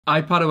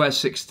iPadOS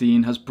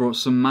 16 has brought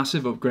some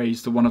massive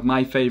upgrades to one of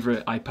my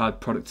favourite iPad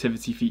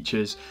productivity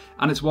features,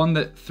 and it's one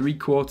that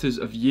 3/4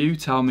 of you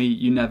tell me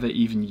you never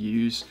even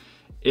use.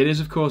 It is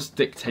of course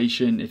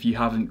Dictation, if you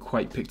haven't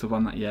quite picked up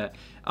on that yet,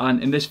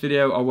 and in this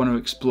video I want to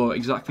explore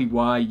exactly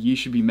why you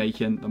should be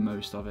making the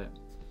most of it.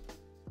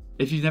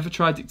 If you've never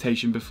tried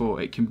Dictation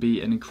before, it can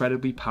be an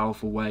incredibly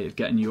powerful way of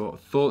getting your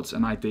thoughts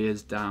and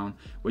ideas down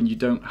when you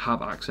don't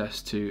have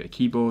access to a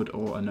keyboard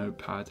or a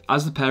notepad.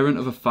 As the parent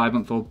of a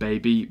 5-month-old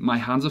baby, my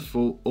hands are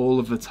full all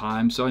of the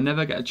time, so I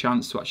never get a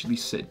chance to actually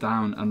sit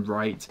down and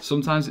write.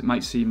 Sometimes it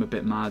might seem a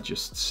bit mad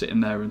just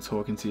sitting there and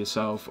talking to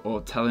yourself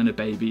or telling a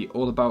baby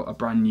all about a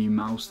brand new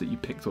mouse that you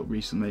picked up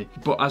recently.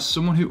 But as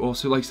someone who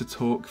also likes to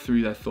talk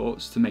through their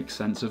thoughts to make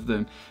sense of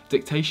them,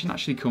 Dictation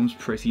actually comes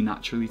pretty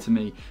naturally to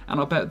me, and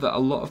I'll bet that a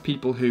lot of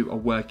people who are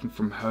working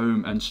from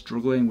home and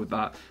struggling with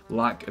that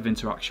lack of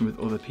interaction with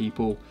other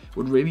people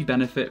would really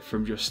benefit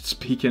from just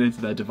speaking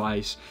into their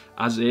device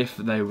as if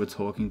they were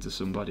talking to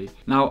somebody.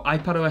 Now,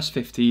 iPadOS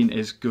 15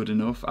 is good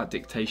enough at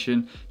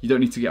Dictation. You don't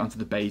need to get onto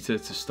the beta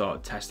to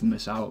start testing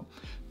this out,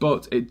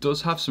 but it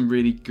does have some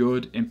really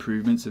good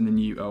improvements in the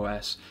new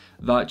OS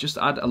that just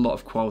add a lot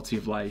of quality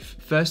of life.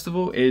 First of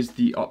all is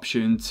the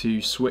option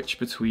to switch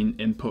between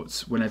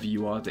inputs whenever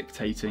you are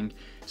dictating.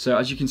 So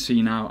as you can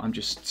see now, I'm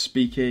just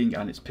speaking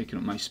and it's picking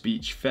up my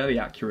speech fairly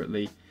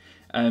accurately.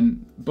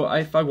 But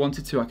if I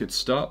wanted to, I could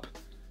stop,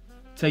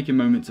 take a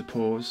moment to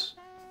pause,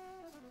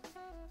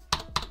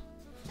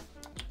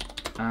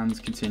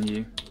 and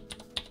continue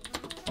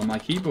on my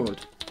keyboard.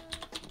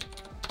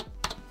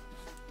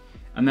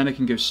 And then I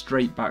can go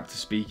straight back to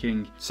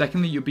speaking.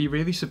 Secondly, you'll be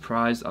really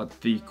surprised at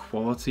the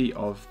quality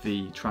of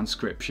the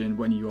transcription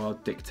when you are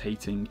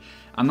dictating,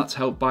 and that's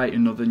helped by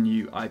another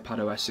new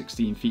iPadOS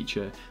 16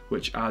 feature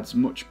which adds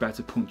much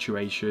better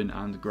punctuation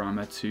and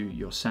grammar to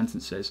your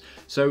sentences.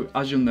 So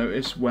as you'll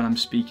notice, when I'm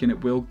speaking,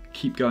 it will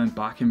keep going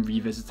back and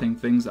revisiting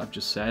things that I've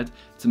just said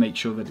to make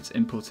sure that it's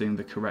inputting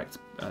the correct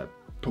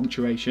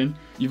punctuation.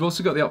 You've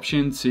also got the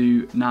option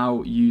to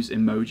now use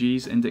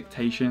emojis in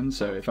dictation,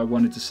 so if I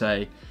wanted to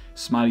say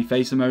smiley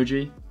face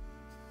emoji,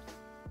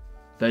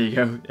 there you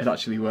go, it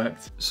actually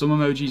worked. Some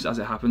emojis, as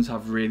it happens,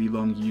 have really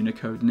long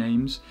Unicode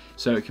names,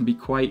 so it can be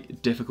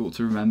quite difficult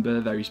to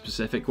remember very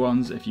specific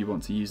ones if you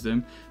want to use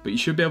them, but you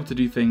should be able to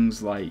do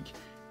things like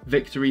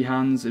victory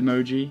hands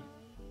emoji.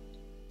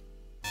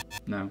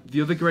 No.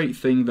 The other great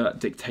thing that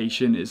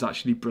Dictation is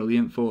actually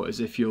brilliant for is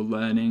if you're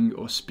learning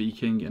or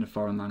speaking in a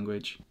foreign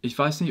language. Ich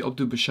weiß nicht, ob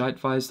du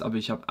Bescheid weißt, aber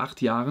ich habe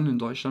 8 Jahre in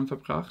Deutschland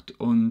verbracht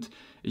und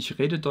ich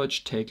rede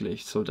Deutsch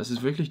täglich. So, das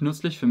ist wirklich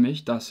nützlich für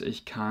mich, dass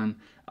ich kann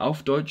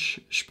auf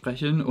Deutsch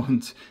sprechen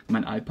und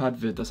mein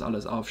iPad wird das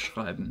alles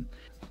aufschreiben.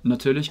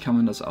 Natürlich kann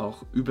man das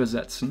auch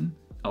übersetzen,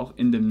 auch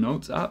in dem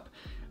Notes-App.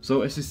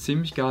 So, es ist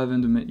ziemlich geil,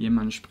 wenn du mit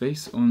jemandem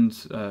sprichst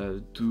und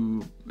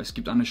es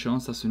gibt eine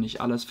Chance, dass du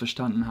nicht alles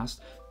verstanden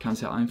hast. Du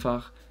kannst ja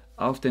einfach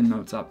auf den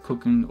Notes-App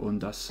gucken und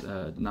das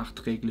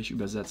nachträglich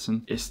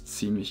übersetzen. Ist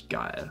ziemlich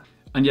geil.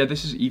 And yeah,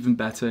 this is even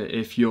better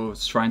if you're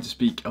trying to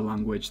speak a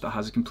language that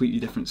has a completely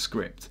different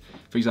script.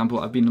 For example,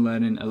 I've been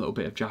learning a little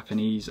bit of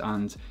Japanese,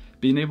 and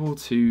being able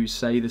to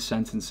say the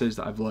sentences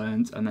that I've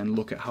learned and then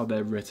look at how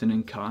they're written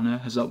in kana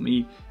has helped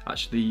me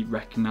actually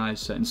recognize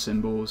certain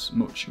symbols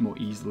much more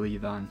easily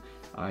than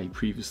I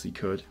previously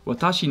could.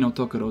 Watashi no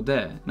tokoro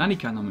de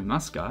nanika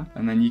nomimasu ka?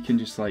 And then you can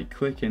just like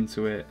click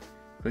into it,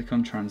 click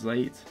on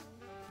translate,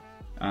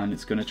 and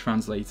it's going to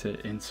translate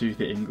it into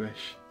the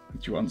English.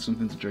 Do you want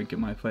something to drink at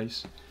my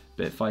place?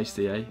 Bit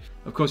feisty, eh?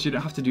 Of course, you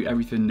don't have to do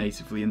everything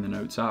natively in the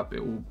Notes app.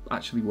 It will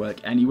actually work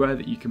anywhere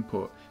that you can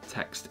put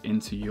text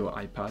into your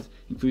iPad,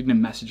 including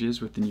in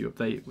messages with the new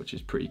update, which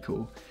is pretty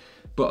cool.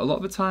 But a lot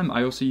of the time,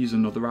 I also use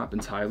another app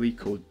entirely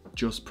called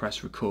Just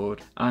Press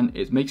Record, and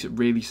it makes it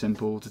really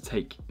simple to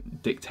take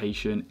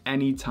dictation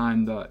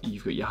anytime that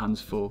you've got your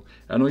hands full.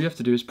 And all you have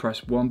to do is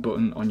press one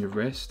button on your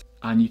wrist,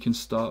 and you can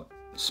start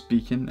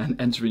speaking and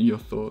entering your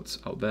thoughts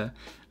out there.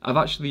 I've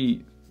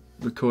actually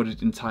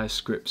recorded entire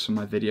scripts for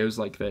my videos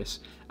like this,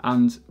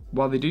 and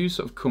while they do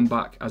sort of come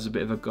back as a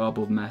bit of a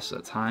garbled mess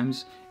at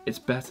times, it's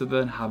better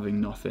than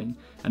having nothing.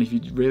 And if you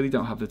really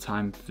don't have the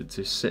time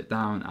to sit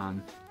down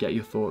and get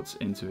your thoughts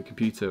into a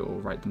computer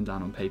or write them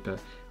down on paper,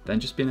 then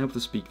just being able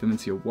to speak them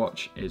into your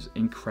watch is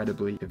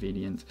incredibly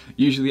convenient.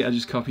 Usually I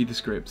just copy the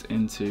script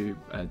into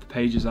the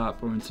Pages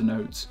app or into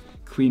Notes,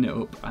 clean it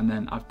up, and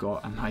then I've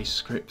got a nice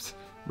script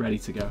ready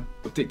to go.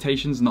 But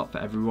Dictation's not for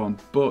everyone,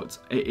 but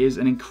it is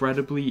an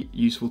incredibly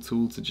useful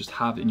tool to just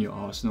have in your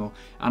arsenal,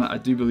 and I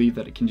do believe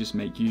that it can just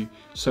make you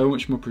so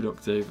much more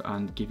productive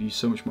and give you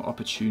so much more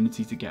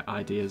opportunity to get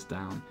ideas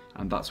down,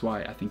 and that's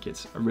why I think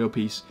it's a real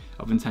piece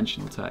of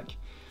intentional tech.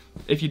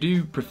 If you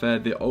do prefer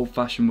the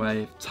old-fashioned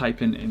way of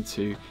typing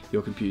into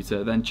your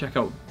computer, then check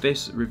out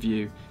this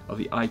review of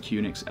the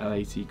iQnix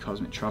L80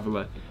 Cosmic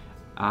Traveler,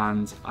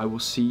 and I will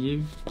see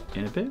you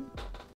in a bit.